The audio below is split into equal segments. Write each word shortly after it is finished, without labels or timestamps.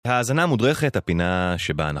האזנה מודרכת, הפינה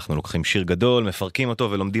שבה אנחנו לוקחים שיר גדול, מפרקים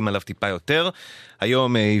אותו ולומדים עליו טיפה יותר.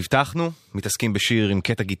 היום הבטחנו, מתעסקים בשיר עם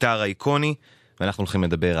קטע גיטרה איקוני, ואנחנו הולכים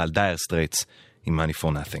לדבר על Straits עם Money for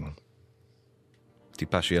Nothing.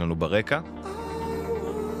 טיפה שיהיה לנו ברקע.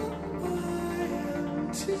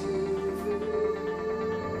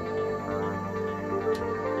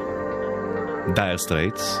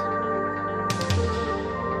 Straits,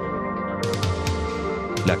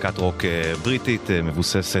 להקת רוק בריטית,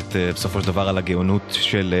 מבוססת בסופו של דבר על הגאונות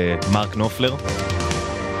של מרק נופלר,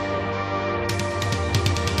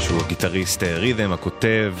 שהוא הגיטריסט ריתם,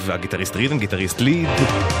 הכותב, הגיטריסט ריתם, גיטריסט ליד,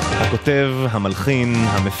 הכותב, המלחין,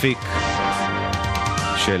 המפיק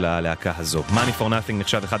של הלהקה הזו. Money for Nothing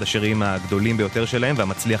נחשב אחד השירים הגדולים ביותר שלהם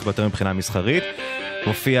והמצליח ביותר מבחינה מסחרית.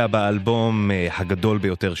 מופיע באלבום הגדול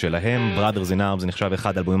ביותר שלהם, Brothers in Arms, נחשב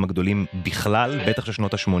אחד האלבומים הגדולים בכלל, בטח של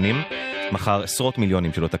שנות ה-80, מחר עשרות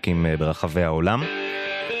מיליונים של עותקים ברחבי העולם.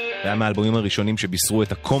 היה מהאלבומים הראשונים שבישרו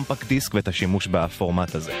את הקומפקט דיסק ואת השימוש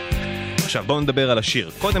בפורמט הזה. עכשיו בואו נדבר על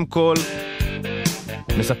השיר. קודם כל,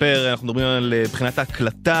 נספר, אנחנו מדברים על בחינת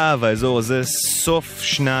ההקלטה והאזור הזה, סוף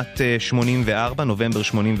שנת 84, נובמבר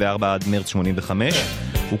 84 עד מרץ 85.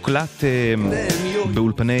 הוקלט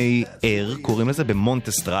באולפני אר, קוראים לזה,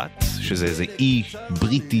 במונטסטרט, שזה איזה אי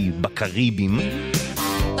בריטי בקריבים.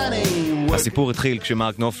 הסיפור התחיל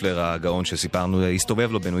כשמרק נופלר, הגאון שסיפרנו,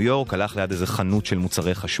 הסתובב לו בניו יורק, הלך ליד איזה חנות של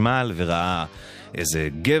מוצרי חשמל וראה איזה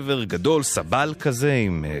גבר גדול, סבל כזה,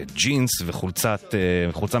 עם ג'ינס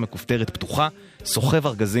וחולצה מכופתרת פתוחה, סוחב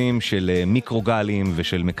ארגזים של מיקרוגלים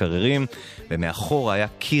ושל מקררים, ומאחור היה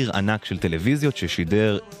קיר ענק של טלוויזיות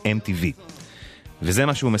ששידר MTV. וזה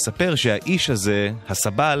מה שהוא מספר, שהאיש הזה,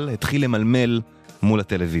 הסבל, התחיל למלמל מול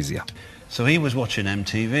הטלוויזיה. So he was watching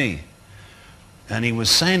MTV, and he was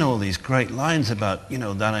saying all these great lines about,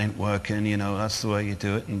 that ain't working, that's the way you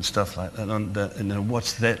do it, and stuff like that. And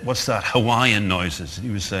what's that Hawaiian noises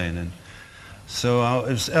he was saying? And so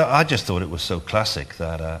I just thought it was so classic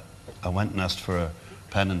that I went and asked for a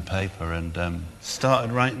pen and paper and started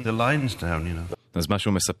writing the lines down, אז מה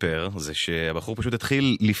שהוא מספר זה שהבחור פשוט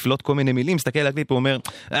התחיל לפלוט כל מיני מילים, מסתכל על הקליפ ואומר,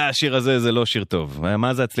 השיר הזה זה לא שיר טוב,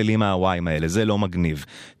 מה זה הצלילים ההוואים האלה, זה לא מגניב,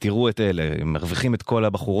 תראו את אלה, הם מרוויחים את כל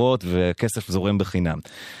הבחורות וכסף זורם בחינם.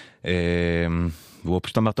 והוא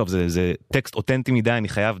פשוט אמר, טוב, זה טקסט אותנטי מדי, אני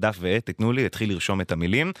חייב דף ועט, תתנו לי, התחיל לרשום את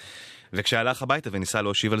המילים, וכשהלך הביתה וניסה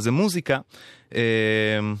להושיב על זה מוזיקה,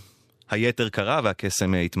 היתר קרה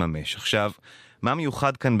והקסם התממש. עכשיו, מה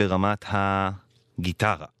מיוחד כאן ברמת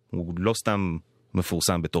הגיטרה? הוא לא סתם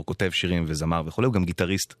מפורסם בתור כותב שירים וזמר וכו', הוא גם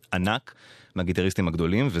גיטריסט ענק, מהגיטריסטים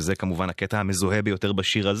הגדולים, וזה כמובן הקטע המזוהה ביותר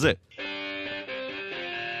בשיר הזה.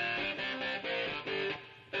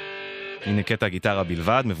 הנה קטע הגיטרה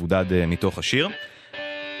בלבד, מבודד מתוך השיר.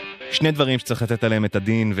 שני דברים שצריך לתת עליהם את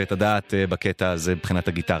הדין ואת הדעת בקטע הזה מבחינת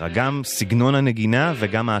הגיטרה, גם סגנון הנגינה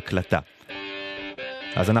וגם ההקלטה.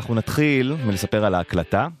 אז אנחנו נתחיל מלספר על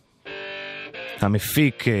ההקלטה.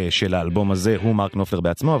 המפיק של האלבום הזה הוא מרק נופלר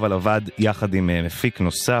בעצמו, אבל עבד יחד עם מפיק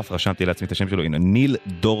נוסף, רשמתי לעצמי את השם שלו, הנה, ניל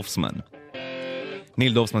דורפסמן.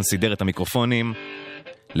 ניל דורפסמן סידר את המיקרופונים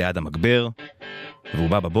ליד המגבר, והוא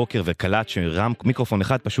בא בבוקר וקלט שרם מיקרופון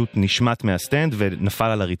אחד פשוט נשמט מהסטנד ונפל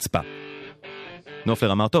על הרצפה.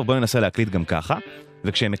 נופלר אמר, טוב, בוא ננסה להקליט גם ככה,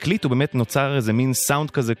 וכשהם הקליטו באמת נוצר איזה מין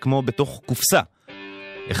סאונד כזה כמו בתוך קופסה.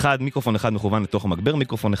 מיקרופון אחד מכוון לתוך המגבר,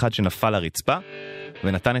 מיקרופון אחד שנפל לרצפה,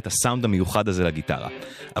 ונתן את הסאונד המיוחד הזה לגיטרה.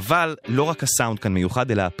 אבל לא רק הסאונד כאן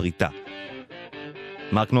מיוחד, אלא הפריטה.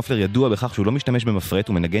 מרק נופלר ידוע בכך שהוא לא משתמש במפרט,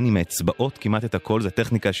 הוא מנגן עם האצבעות כמעט את הכל, זו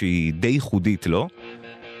טכניקה שהיא די ייחודית לו.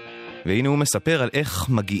 והנה הוא מספר על איך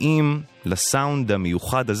מגיעים לסאונד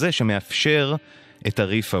המיוחד הזה שמאפשר את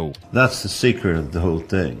הריף ההוא. That's the secret of the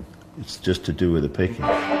whole thing. It's just to do with the picking.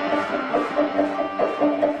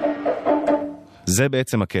 זה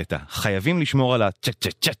בעצם הקטע. חייבים לשמור על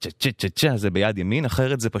הצ'ה הזה ביד ימין,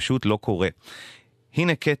 אחרת זה פשוט לא קורה.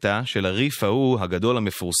 הנה קטע של הריף ההוא הגדול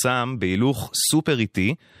המפורסם בהילוך סופר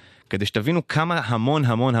איטי, כדי שתבינו כמה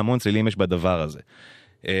המון צלילים יש בדבר הזה.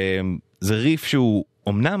 זה ריף שהוא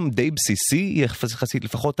אמנם די בסיסי, יחסית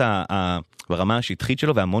לפחות ברמה השטחית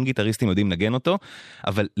שלו, והמון גיטריסטים יודעים לנגן אותו,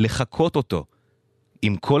 אבל לחכות אותו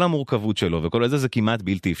עם כל המורכבות שלו וכל זה כמעט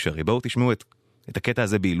בלתי אפשרי. בואו תשמעו את הקטע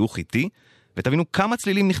הזה בהילוך איטי, ותבינו כמה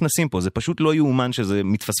צלילים נכנסים פה, זה פשוט לא יאומן שזה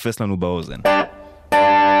מתפספס לנו באוזן.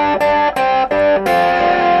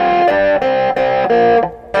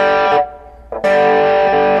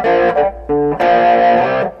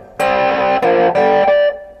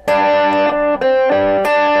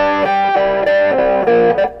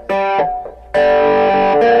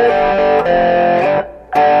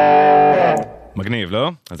 מגניב,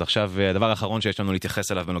 לא? אז ועכשיו הדבר האחרון שיש לנו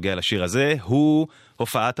להתייחס אליו בנוגע לשיר הזה, הוא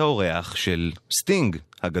הופעת האורח של סטינג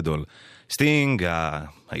הגדול. סטינג,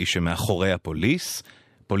 האיש שמאחורי הפוליס.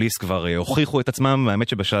 פוליס כבר הוכיחו את עצמם, האמת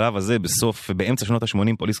שבשלב הזה, באמצע שנות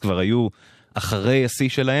ה-80, פוליס כבר היו אחרי השיא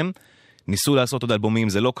שלהם. ניסו לעשות עוד אלבומים,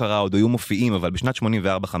 זה לא קרה, עוד היו מופיעים, אבל בשנת 84-5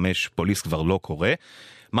 פוליס כבר לא קורה.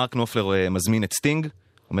 מרק נופלר מזמין את סטינג,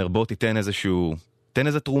 אומר בוא תיתן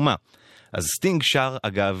איזה תרומה. אז סטינג שר,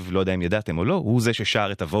 אגב, לא יודע אם ידעתם או לא, הוא זה ששר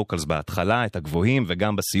את הווקלס בהתחלה, את הגבוהים,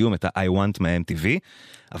 וגם בסיום את ה-I Want My MTV.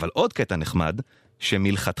 אבל עוד קטע נחמד,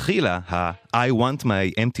 שמלכתחילה ה-I Want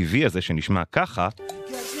My MTV הזה שנשמע ככה,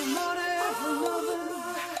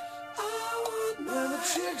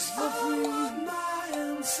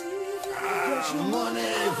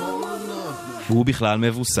 הוא בכלל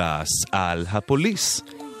מבוסס על הפוליס,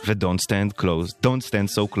 ו-Don't stand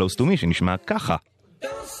so close to me, שנשמע ככה.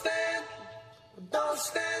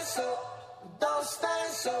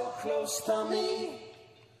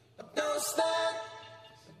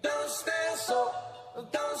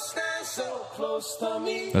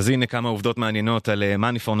 אז הנה כמה עובדות מעניינות על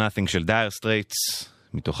Money for Nothing של Dire Straits,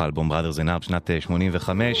 מתוך האלבום Brothers in Arms שנת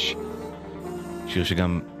 85, שיר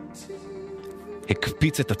שגם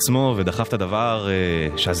הקפיץ את עצמו ודחף את הדבר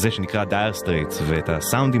שזה שנקרא Dire Straits ואת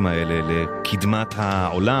הסאונדים האלה לקדמת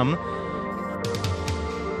העולם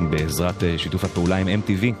בעזרת שיתוף הפעולה עם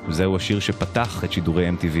MTV. זהו השיר שפתח את שידורי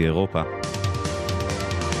MTV אירופה.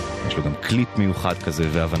 יש לו גם קליפ מיוחד כזה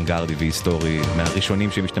ואוונגרדי והיסטורי,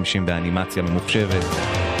 מהראשונים שמשתמשים באנימציה ממוחשבת.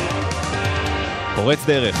 פורץ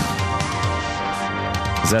דרך.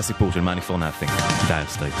 זה הסיפור של Money for Nothing,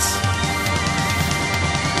 Dire Straits.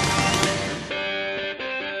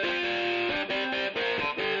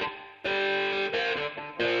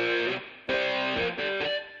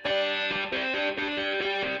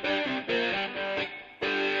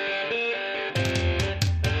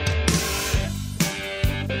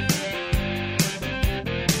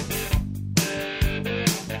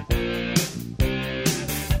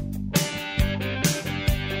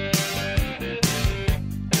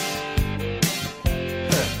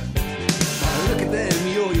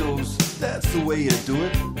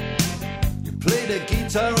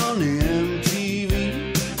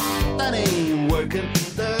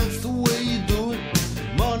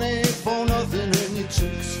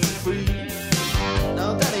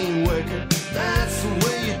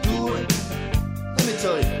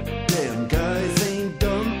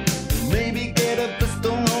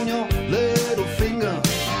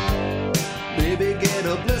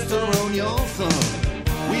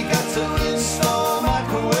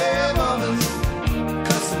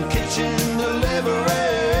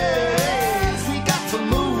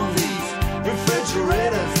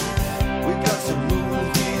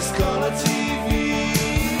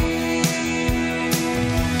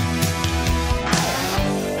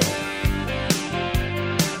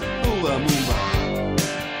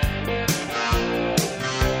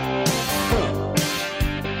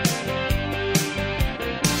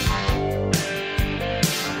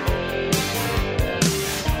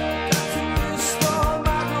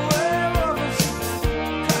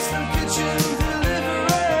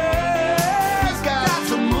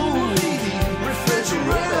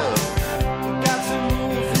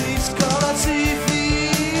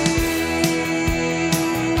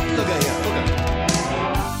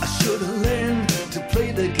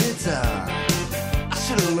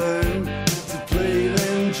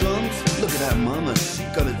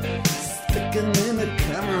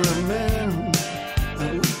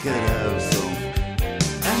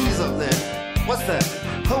 What's that?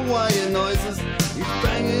 Hawaiian noises. He's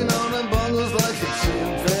banging on the bongos like a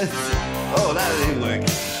chimpanzee. Oh, that ain't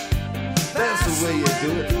working. That's the way you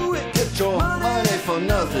do it. Get your money for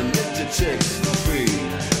nothing. Get your chicks for free.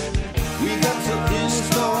 We got to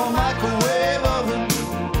install microwave oven,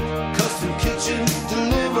 custom kitchen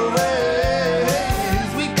deliveries.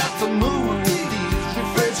 We got to move these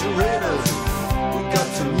refrigerators. We got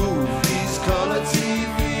to move these color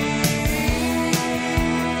TVs.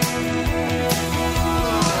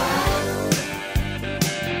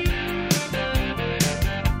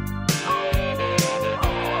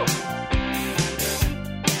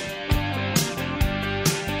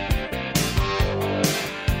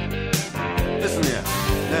 Listen here,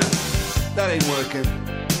 now, that ain't working.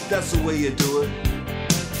 That's the way you do it.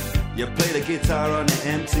 You play the guitar on the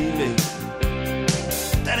MTV.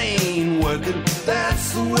 That ain't working.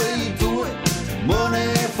 That's the way you do it. Money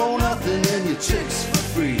for nothing and your chicks for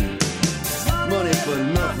free.